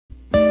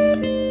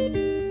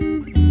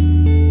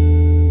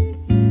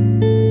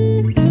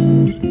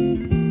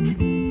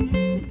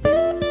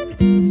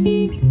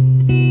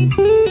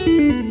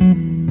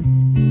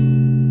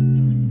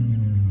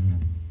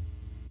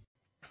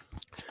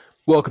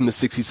Welcome to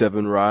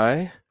 67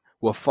 Rye.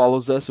 What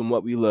follows us and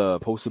what we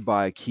love, hosted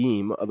by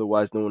Akeem,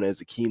 otherwise known as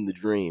Akeem the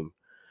Dream.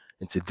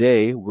 And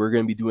today we're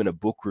going to be doing a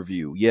book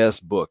review. Yes,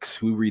 books.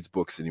 Who reads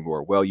books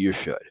anymore? Well, you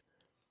should.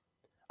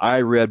 I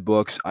read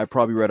books. I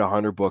probably read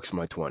 100 books in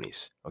my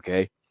 20s,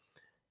 okay?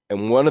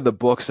 And one of the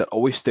books that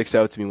always sticks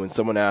out to me when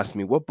someone asks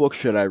me, what book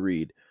should I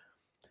read?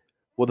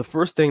 Well, the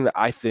first thing that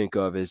I think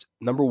of is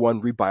number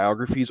one, read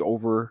biographies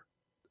over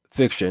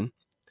fiction,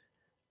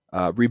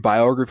 read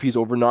biographies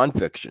over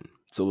nonfiction.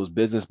 So those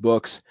business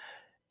books.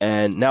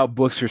 And now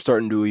books are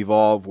starting to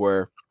evolve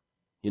where,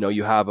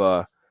 you have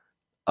a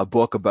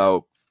book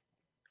about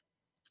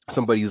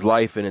somebody's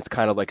life and it's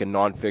kind of like a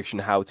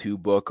nonfiction how-to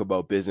book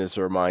about business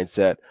or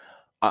mindset.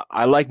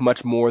 I like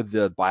much more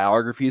the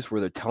biographies where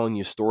they're telling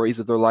you stories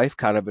of their life,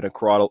 kind of in a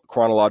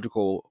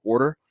chronological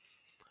order,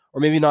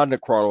 or maybe not in a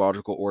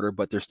chronological order,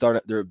 but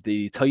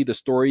they tell you the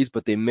stories,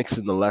 but they mix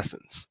in the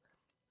lessons.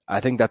 I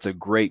think that's a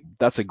great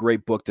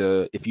book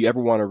to if you ever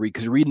want to read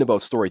because you're reading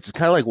about stories. It's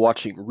kind of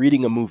like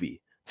reading a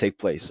movie take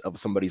place of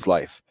somebody's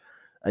life,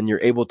 and you're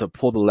able to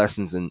pull the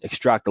lessons and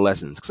extract the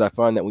lessons. Because I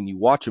find that when you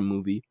watch a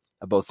movie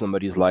about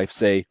somebody's life,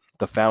 say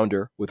The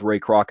Founder with Ray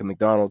Kroc and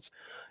McDonald's,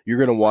 you're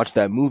gonna watch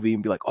that movie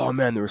and be like, "Oh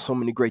man, there were so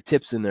many great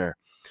tips in there."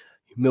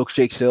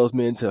 Milkshake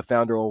salesman to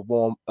founder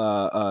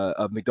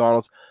of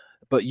McDonald's,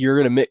 but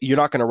you're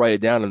not gonna write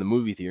it down in the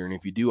movie theater. And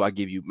if you do, I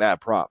give you mad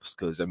props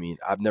because I mean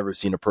I've never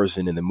seen a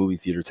person in the movie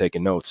theater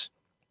taking notes.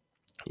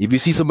 If you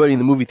see somebody in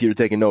the movie theater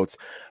taking notes,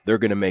 they're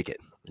gonna make it.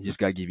 I just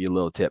gotta give you a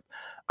little tip.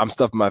 I'm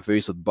stuffing my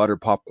face with butter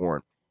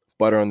popcorn,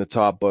 butter on the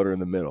top, butter in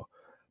the middle.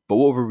 But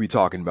what were we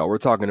talking about? We're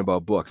talking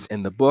about books.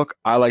 And the book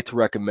I like to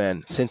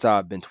recommend since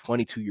I've been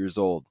 22 years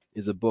old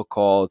is a book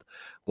called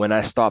When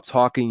I Stop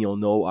Talking, You'll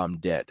Know I'm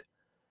Dead.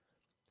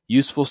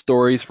 Useful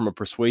Stories from a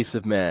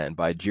Persuasive Man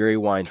by Jerry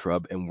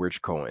Weintraub and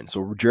Rich Cohen.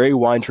 So Jerry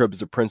Weintraub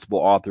is the principal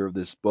author of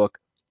this book,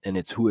 and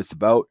it's who it's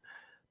about,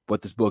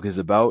 what this book is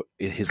about,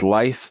 his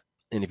life.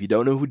 And if you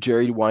don't know who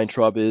Jerry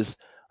Weintraub is,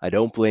 I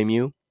don't blame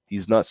you.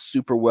 He's not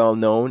super well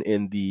known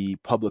in the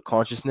public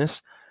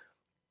consciousness,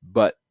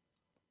 but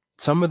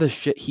some of the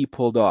shit he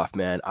pulled off,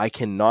 man,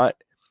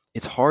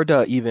 it's hard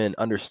to even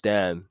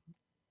understand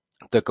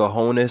the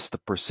cojones, the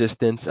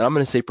persistence, and I'm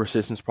going to say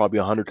persistence probably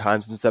 100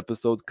 times in this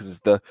episode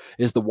because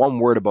it's the one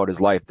word about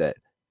his life that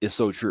is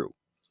so true.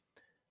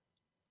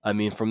 I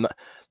mean,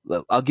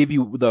 I'll give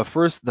you the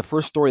first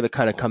story that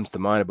kind of comes to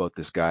mind about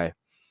this guy,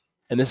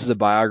 and this is a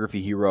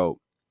biography he wrote.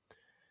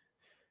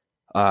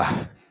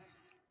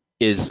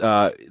 Is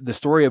the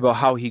story about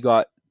how he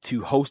got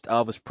to host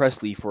Elvis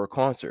Presley for a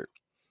concert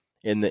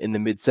in the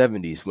mid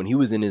 70s when he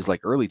was in his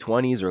like early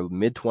 20s or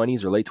mid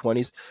 20s or late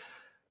 20s.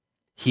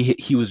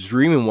 He was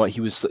dreaming he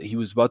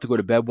was about to go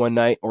to bed one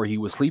night or he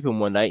was sleeping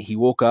one night. He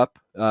woke up.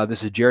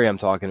 This is Jerry I'm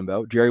talking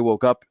about. Jerry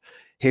woke up,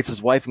 hits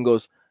his wife, and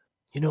goes,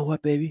 "You know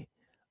what, baby?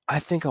 I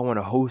think I want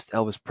to host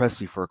Elvis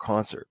Presley for a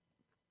concert."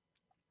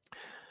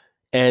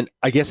 And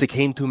I guess it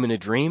came to him in a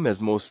dream,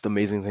 as most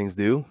amazing things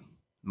do.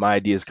 My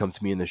ideas come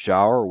to me in the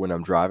shower or when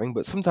I'm driving,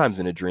 but sometimes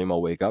in a dream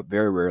I'll wake up.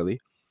 Very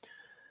rarely.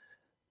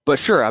 But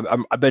sure,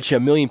 I bet you a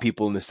million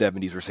people in the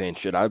 '70s were saying,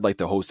 "Shit, I'd like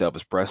to host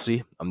Elvis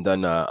Presley. I'm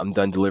done. I'm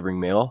done delivering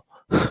mail.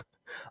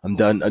 I'm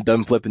done. I'm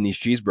done flipping these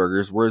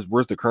cheeseburgers.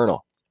 Where's the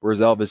Colonel?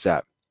 Where's Elvis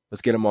at?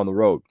 Let's get him on the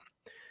road."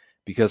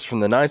 Because from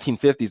the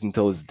 1950s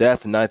until his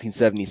death in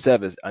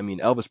 1977, I mean,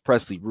 Elvis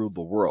Presley ruled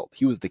the world.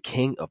 He was the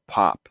king of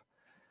pop,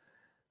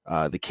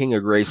 the king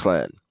of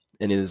Graceland,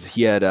 and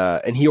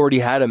he already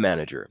had a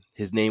manager.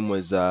 His name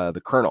was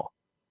the Colonel,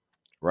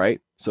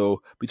 right?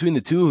 So between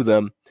the two of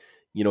them,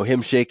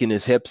 him shaking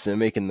his hips and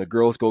making the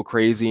girls go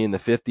crazy in the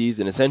 50s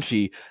and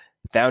essentially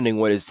founding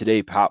what is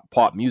today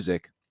pop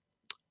music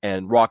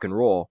and rock and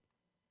roll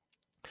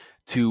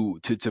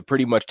to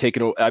pretty much take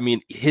it. I mean,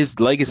 his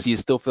legacy is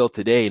still felt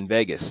today in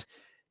Vegas.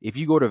 If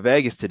you go to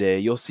Vegas today,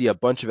 you'll see a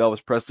bunch of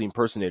Elvis Presley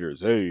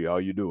impersonators. Hey, how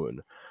you doing?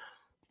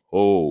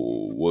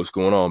 Oh, what's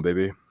going on,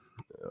 baby?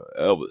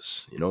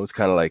 Elvis. It's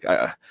kind of like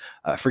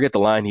I forget the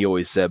line he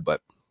always said,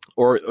 but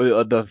or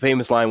the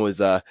famous line was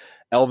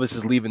Elvis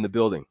is leaving the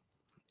building,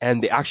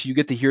 and actually you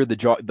get to hear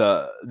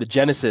the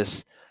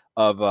genesis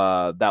of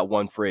that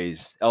one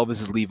phrase.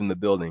 Elvis is leaving the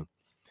building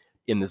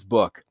in this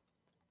book.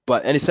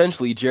 And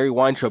essentially, Jerry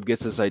Weintraub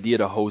gets this idea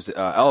to host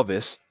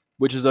Elvis,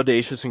 which is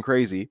audacious and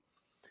crazy.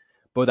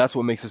 But that's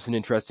what makes this an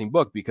interesting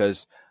book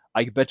because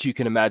I bet you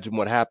can imagine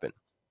what happened.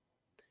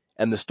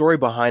 And the story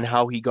behind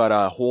how he got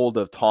a hold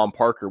of Tom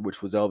Parker,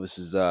 which was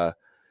Elvis's a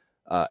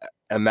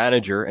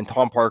manager, and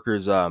Tom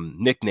Parker's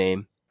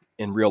nickname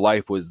in real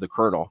life was the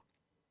Colonel.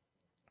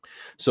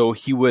 So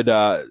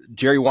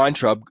Jerry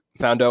Weintraub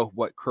found out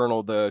what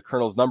the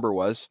Colonel's number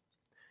was,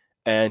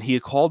 and he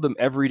had called him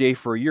every day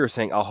for a year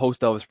saying, "I'll host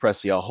Elvis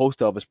Presley. I'll host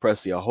Elvis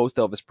Presley. I'll host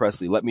Elvis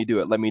Presley. Let me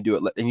do it. Let me do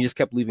it." And he just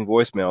kept leaving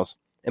voicemails.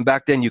 And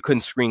back then you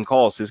couldn't screen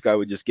calls. So this guy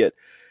would just get,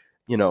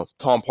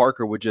 Tom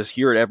Parker would just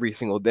hear it every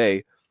single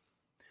day.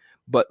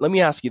 But let me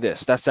ask you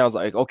this. That sounds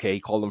like, okay, he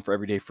called him for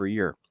every day for a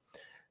year.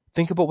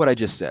 Think about what I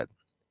just said.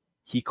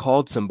 He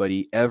called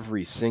somebody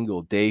every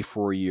single day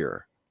for a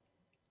year.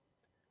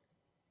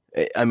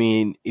 I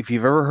mean, if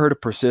you've ever heard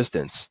of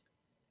persistence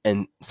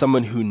and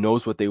someone who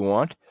knows what they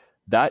want,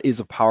 that is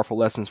a powerful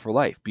lesson for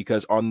life.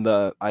 Because on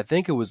the, I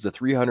think it was the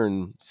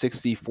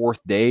 364th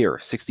day or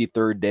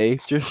 63rd day,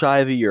 just shy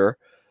of a year,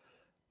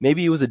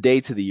 maybe it was a day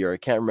to the year, I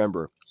can't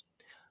remember.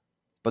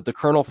 But the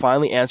colonel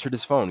finally answered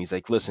his phone. He's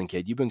like, "Listen,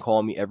 kid, you've been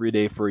calling me every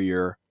day for a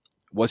year.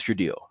 What's your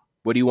deal?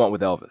 What do you want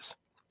with Elvis?"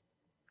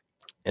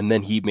 And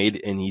then he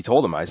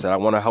told him, I said, "I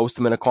want to host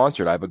him in a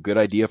concert. I have a good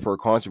idea for a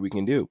concert we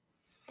can do."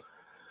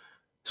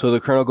 So the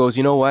colonel goes,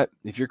 "You know what?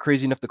 If you're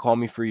crazy enough to call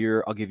me for a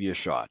year, I'll give you a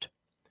shot.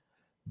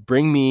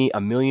 Bring me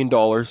 $1 million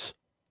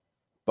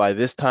by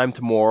this time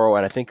tomorrow."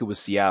 And I think it was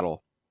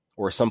Seattle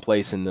or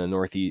someplace in the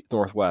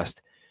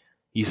northwest.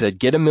 He said,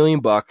 "Get $1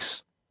 million,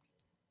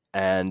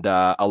 and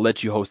I'll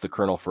let you host the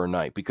colonel for a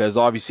night," because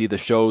obviously the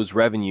show's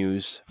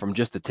revenues from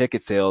just the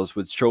ticket sales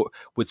would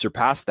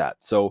surpass that.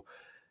 So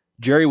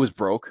Jerry was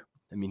broke.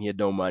 I mean, he had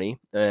no money,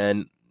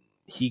 and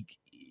he,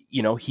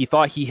 he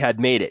thought he had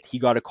made it. He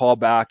got a call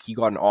back. He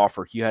got an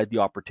offer. He had the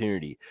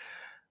opportunity.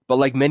 But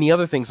like many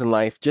other things in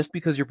life, just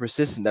because you're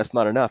persistent, that's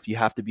not enough. You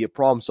have to be a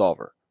problem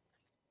solver,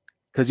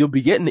 because you'll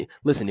be getting it.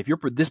 Listen, if you're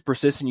this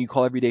persistent, you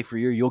call every day for a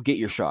year, you'll get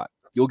your shot.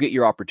 You'll get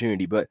your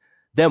opportunity. But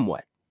then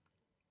what?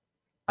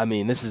 I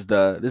mean, this is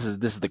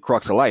the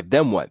crux of life.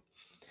 Then what?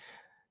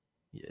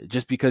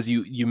 Just because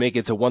you make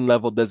it to one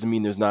level doesn't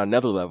mean there's not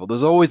another level.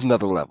 There's always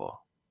another level.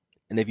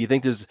 And if you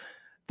think there's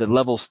the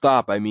levels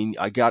stop, I mean,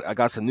 I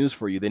got some news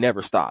for you. They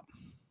never stop.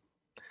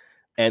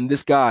 And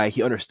this guy,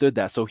 he understood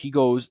that. So he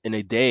goes in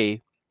a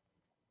day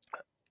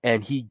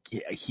and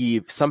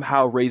he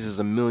somehow raises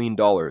 $1 million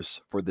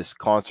for this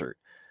concert.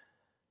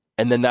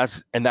 And then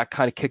that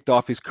kind of kicked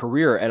off his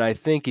career. And I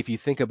think if you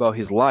think about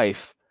his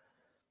life,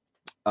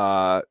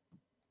 uh,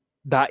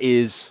 that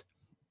is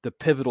the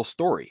pivotal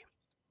story.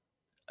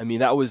 I mean,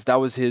 that was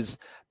his.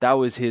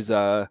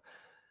 I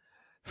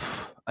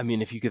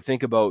mean, if you could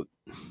think about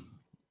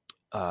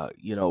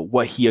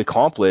what he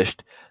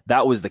accomplished,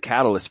 that was the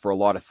catalyst for a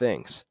lot of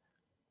things.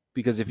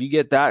 Because if you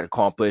get that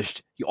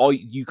accomplished,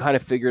 you kind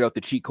of figured out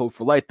the cheat code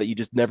for life, that you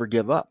just never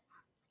give up.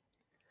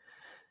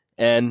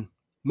 And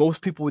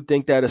most people would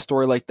think that a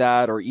story like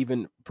that, or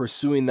even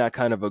pursuing that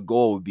kind of a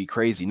goal, would be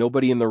crazy.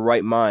 Nobody in their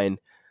right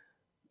mind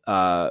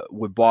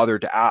would bother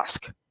to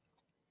ask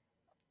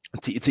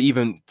to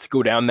even to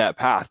go down that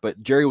path.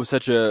 But Jerry was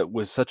such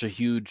a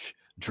huge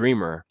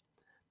dreamer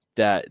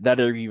that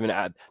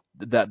even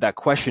that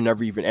question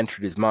never even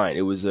entered his mind.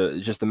 It was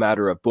just a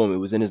matter of boom. It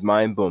was in his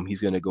mind. Boom.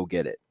 He's going to go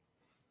get it.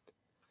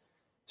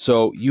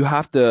 So you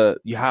have to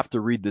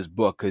read this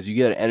book, because you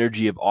get an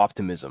energy of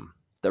optimism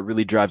that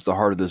really drives the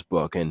heart of this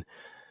book. And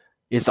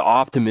it's the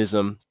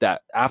optimism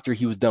that after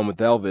he was done with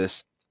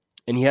Elvis,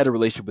 and he had a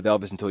relationship with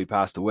Elvis until he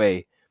passed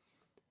away,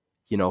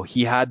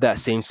 he had that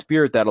same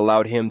spirit that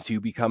allowed him to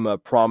become a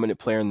prominent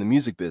player in the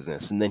music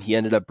business. And then he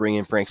ended up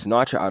bringing Frank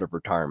Sinatra out of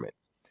retirement.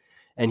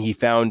 And he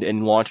found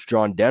and launched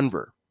John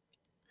Denver.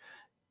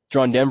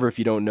 John Denver, if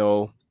you don't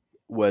know,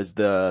 was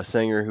the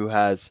singer who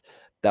has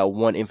that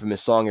one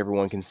infamous song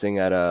everyone can sing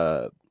at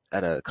a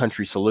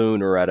country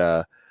saloon or at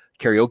a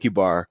karaoke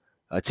bar.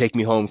 "Take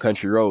me home,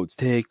 country roads.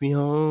 Take me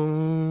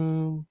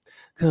home,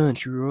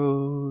 country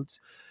roads,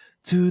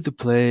 to the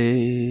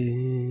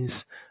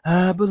place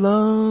I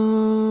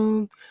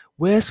belong,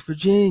 West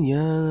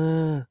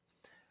Virginia.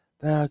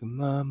 Back of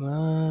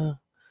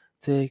mama,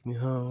 take me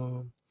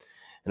home."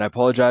 And I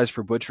apologize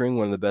for butchering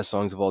one of the best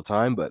songs of all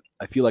time, but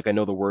I feel like I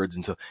know the words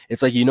until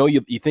it's like you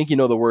think you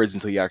know the words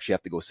until you actually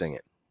have to go sing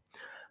it.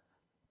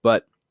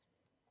 But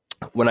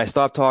when I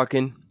stop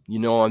talking,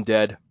 I'm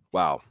dead.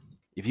 Wow.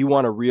 If you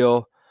want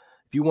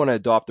to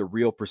adopt a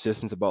real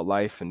persistence about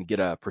life and get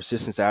a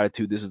persistence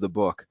attitude, this is the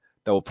book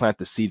that will plant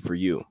the seed for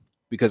you.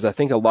 Because I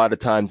think a lot of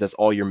times that's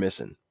all you're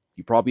missing.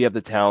 You probably have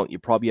the talent, you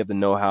probably have the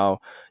know-how,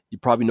 you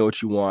probably know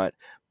what you want,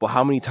 but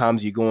how many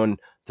times are you going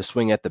to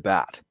swing at the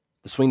bat,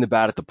 to swing the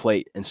bat at the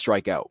plate and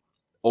strike out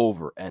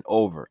over and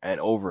over and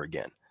over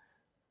again?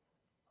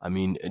 I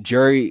mean,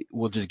 Jerry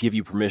will just give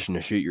you permission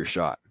to shoot your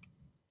shot.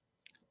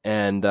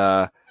 And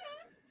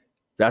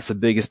that's the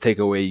biggest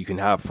takeaway you can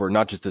have for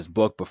not just this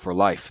book, but for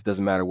life. It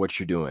doesn't matter what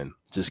you're doing.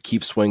 Just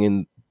keep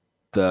swinging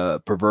the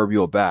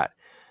proverbial bat,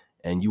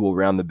 and you will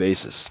round the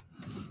bases.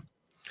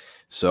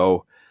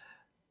 So,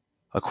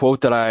 a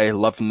quote that I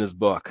love from this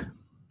book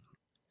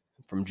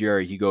from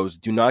Jerry, he goes,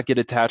 "Do not get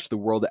attached to the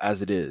world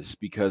as it is,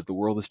 because the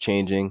world is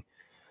changing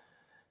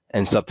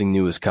and something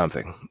new is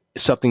coming.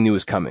 Something new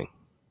is coming."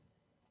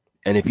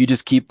 And if you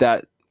just keep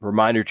that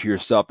reminder to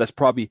yourself,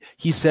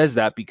 he says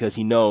that because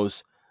he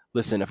knows,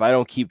 listen, if I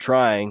don't keep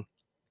trying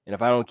and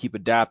if I don't keep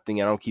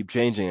adapting and I don't keep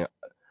changing,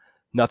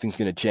 nothing's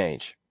going to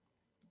change.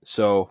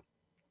 So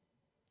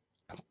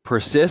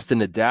persist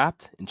and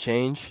adapt and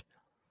change.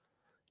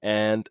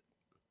 And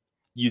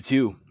you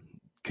too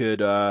could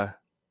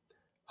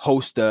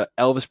host a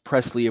Elvis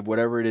Presley of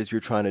whatever it is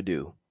you're trying to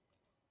do.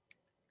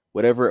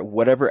 Whatever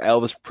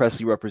Elvis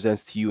Presley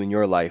represents to you in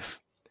your life.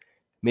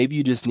 Maybe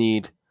you just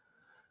need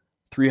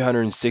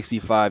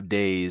 365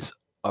 days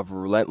of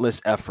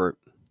relentless effort,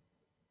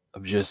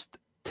 of just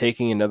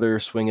taking another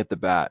swing at the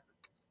bat.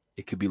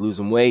 It could be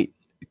losing weight.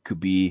 It could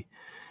be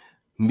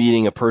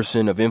meeting a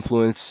person of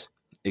influence.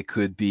 It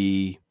could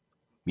be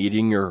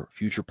meeting your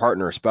future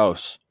partner or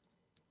spouse.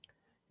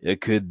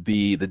 It could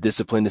be the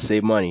discipline to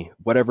save money.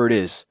 Whatever it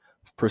is,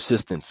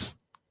 persistence.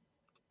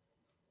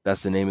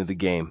 That's the name of the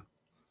game.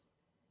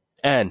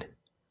 And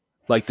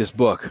like this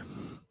book,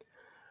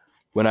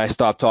 when I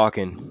stop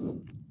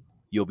talking,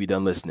 you'll be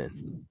done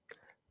listening.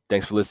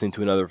 Thanks for listening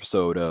to another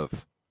episode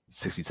of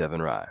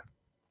 67 Rye.